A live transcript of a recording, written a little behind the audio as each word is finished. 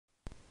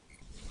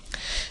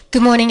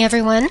Good morning,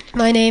 everyone.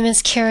 My name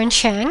is Karen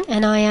Chang,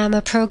 and I am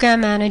a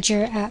Program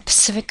Manager at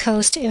Pacific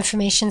Coast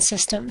Information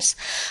Systems.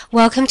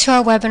 Welcome to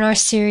our webinar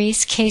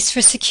series, Case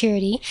for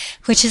Security,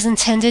 which is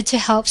intended to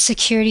help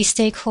security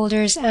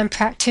stakeholders and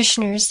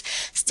practitioners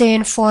stay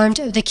informed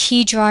of the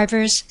key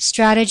drivers,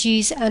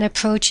 strategies, and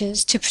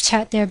approaches to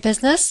protect their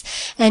business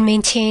and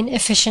maintain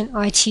efficient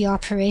IT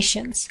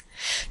operations.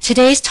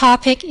 Today's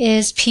topic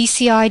is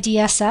PCI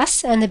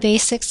DSS and the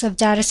basics of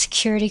data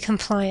security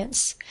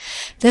compliance.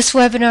 This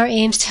webinar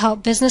aims to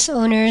help business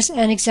owners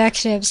and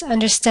executives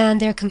understand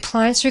their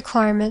compliance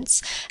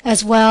requirements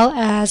as well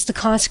as the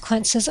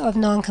consequences of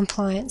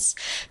non-compliance.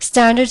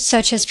 Standards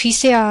such as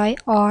PCI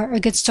are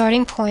a good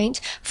starting point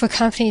for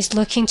companies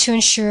looking to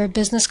ensure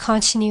business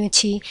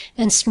continuity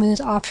and smooth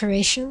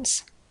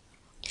operations.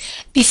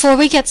 Before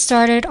we get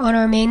started on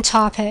our main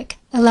topic,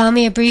 allow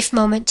me a brief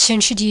moment to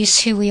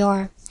introduce who we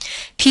are.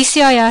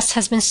 PCIS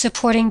has been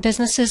supporting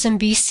businesses in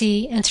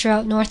BC and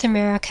throughout North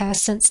America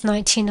since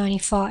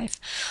 1995.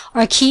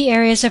 Our key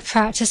areas of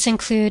practice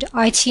include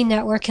IT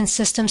network and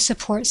system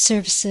support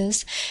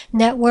services,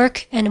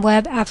 network and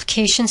web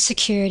application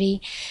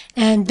security,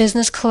 and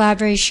business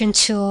collaboration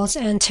tools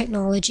and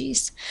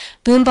technologies.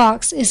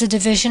 Boombox is a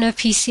division of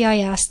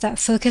PCIS that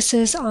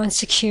focuses on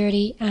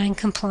security and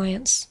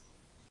compliance.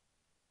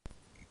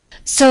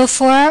 So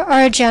for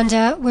our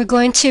agenda, we're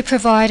going to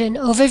provide an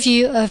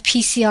overview of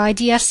PCI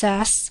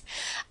DSS,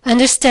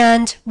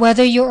 understand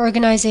whether your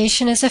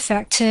organization is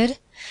affected,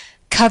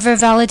 cover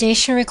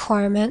validation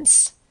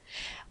requirements,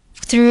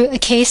 through a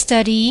case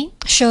study,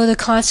 show the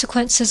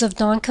consequences of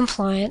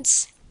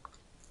non-compliance,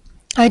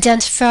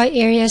 identify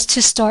areas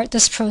to start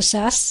this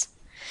process,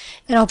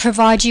 and I'll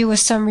provide you with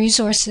some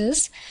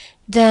resources.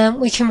 Then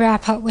we can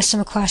wrap up with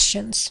some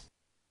questions.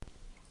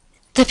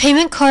 The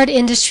Payment Card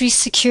Industry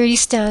Security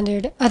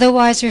Standard,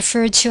 otherwise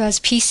referred to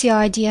as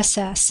PCI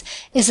DSS,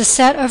 is a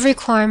set of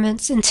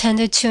requirements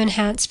intended to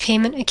enhance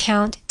payment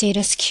account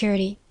data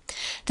security.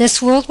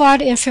 This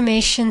worldwide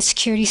information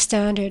security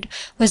standard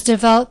was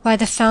developed by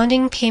the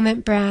founding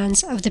payment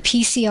brands of the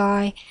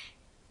PCI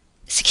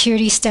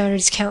Security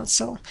Standards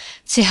Council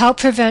to help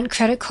prevent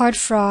credit card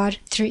fraud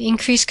through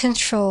increased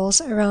controls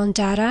around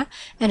data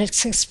and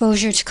its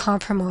exposure to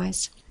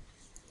compromise.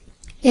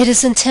 It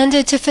is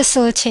intended to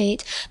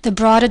facilitate the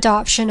broad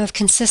adoption of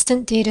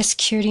consistent data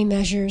security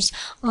measures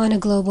on a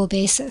global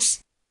basis.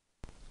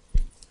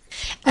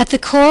 At the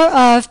core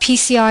of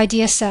PCI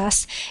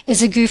DSS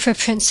is a group of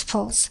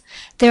principles.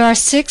 There are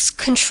 6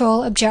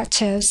 control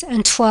objectives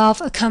and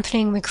 12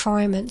 accompanying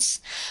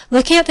requirements.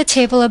 Looking at the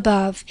table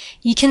above,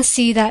 you can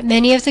see that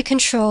many of the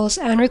controls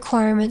and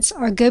requirements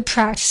are good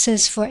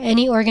practices for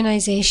any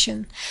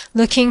organization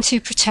looking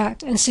to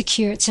protect and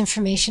secure its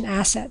information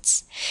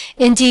assets.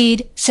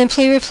 Indeed,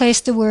 simply replace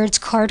the words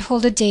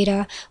cardholder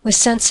data with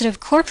sensitive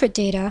corporate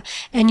data,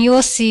 and you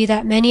will see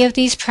that many of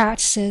these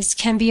practices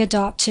can be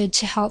adopted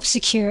to help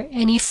secure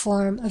any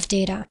form of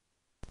data.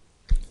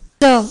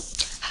 So,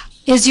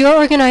 is your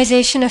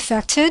organization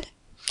affected?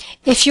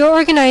 If your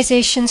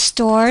organization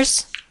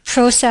stores,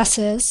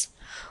 processes,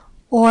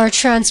 or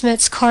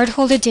transmits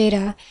cardholder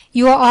data,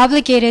 you are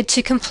obligated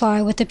to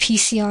comply with the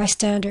PCI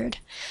standard.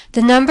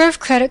 The number of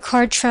credit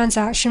card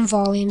transaction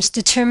volumes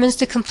determines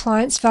the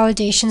compliance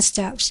validation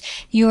steps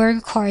you are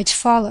required to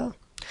follow.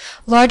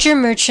 Larger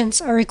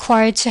merchants are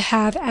required to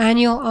have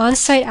annual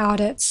on-site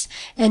audits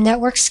and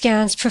network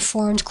scans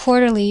performed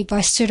quarterly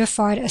by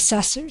certified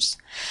assessors.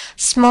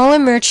 Smaller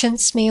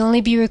merchants may only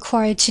be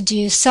required to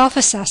do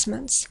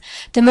self-assessments.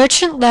 The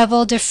merchant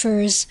level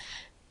differ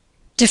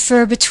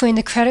between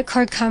the credit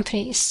card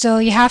companies, so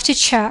you have to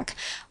check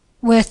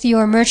with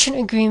your merchant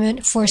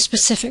agreement for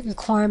specific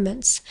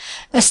requirements.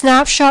 A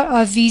snapshot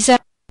of Visa.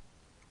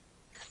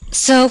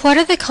 So what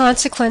are the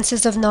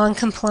consequences of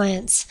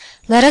non-compliance?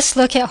 Let us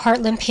look at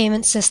Heartland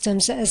Payment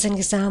Systems as an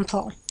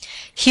example.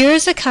 Here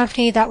is a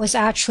company that was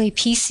actually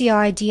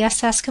PCI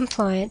DSS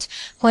compliant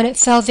when it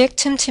fell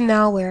victim to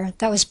malware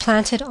that was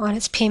planted on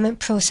its payment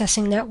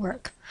processing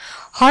network.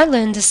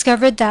 Heartland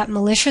discovered that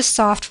malicious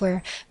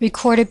software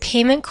recorded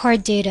payment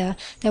card data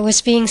that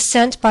was being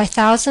sent by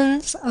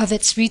thousands of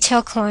its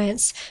retail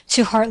clients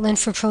to Heartland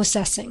for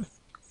processing.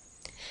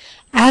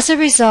 As a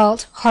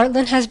result,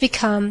 Heartland has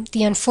become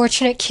the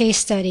unfortunate case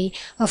study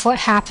of what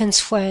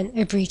happens when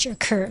a breach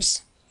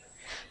occurs.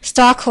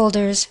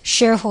 Stockholders,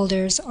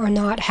 shareholders are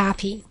not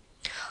happy.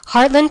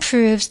 Heartland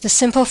proves the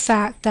simple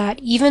fact that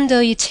even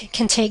though you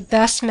can take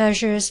best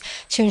measures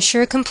to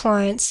ensure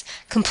compliance,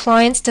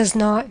 compliance does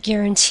not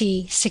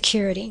guarantee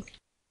security.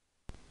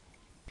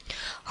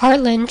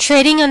 Heartland,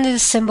 trading under the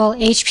symbol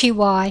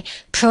HPY,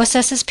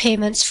 processes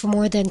payments for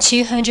more than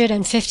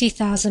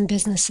 250,000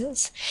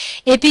 businesses.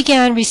 It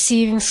began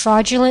receiving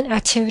fraudulent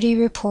activity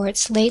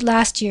reports late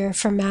last year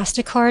from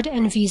MasterCard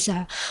and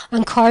Visa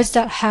on cards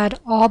that had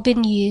all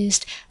been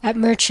used at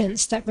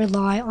merchants that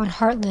rely on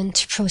Heartland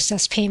to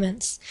process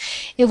payments.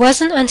 It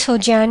wasn't until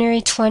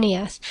January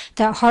 20th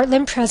that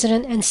Heartland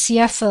President and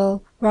CFO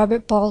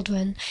Robert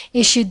Baldwin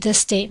issued this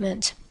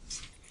statement.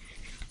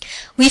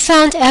 We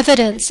found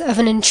evidence of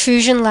an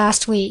intrusion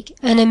last week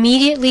and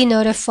immediately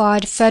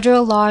notified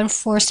federal law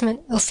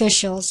enforcement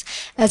officials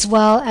as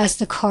well as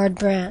the card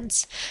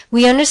brands.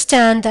 We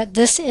understand that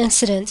this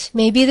incident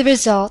may be the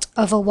result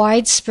of a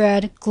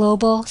widespread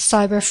global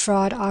cyber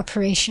fraud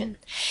operation,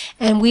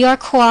 and we are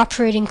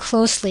cooperating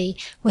closely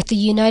with the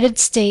United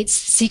States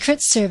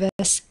Secret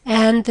Service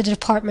and the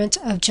Department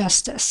of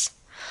Justice.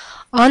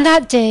 On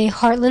that day,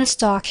 Heartland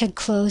stock had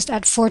closed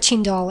at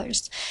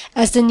 $14.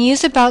 As the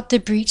news about the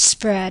breach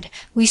spread,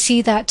 we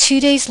see that 2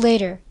 days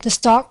later, the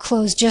stock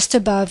closed just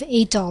above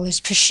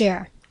 $8 per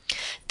share.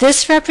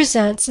 This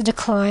represents a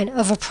decline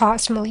of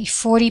approximately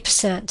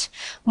 40%,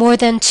 more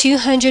than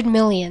 $200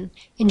 million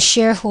in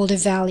shareholder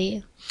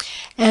value,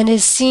 and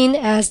is seen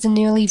as the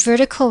nearly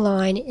vertical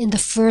line in the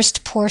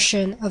first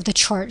portion of the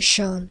chart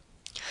shown.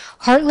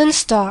 Heartland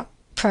stock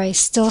price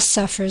still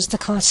suffers the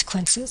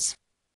consequences.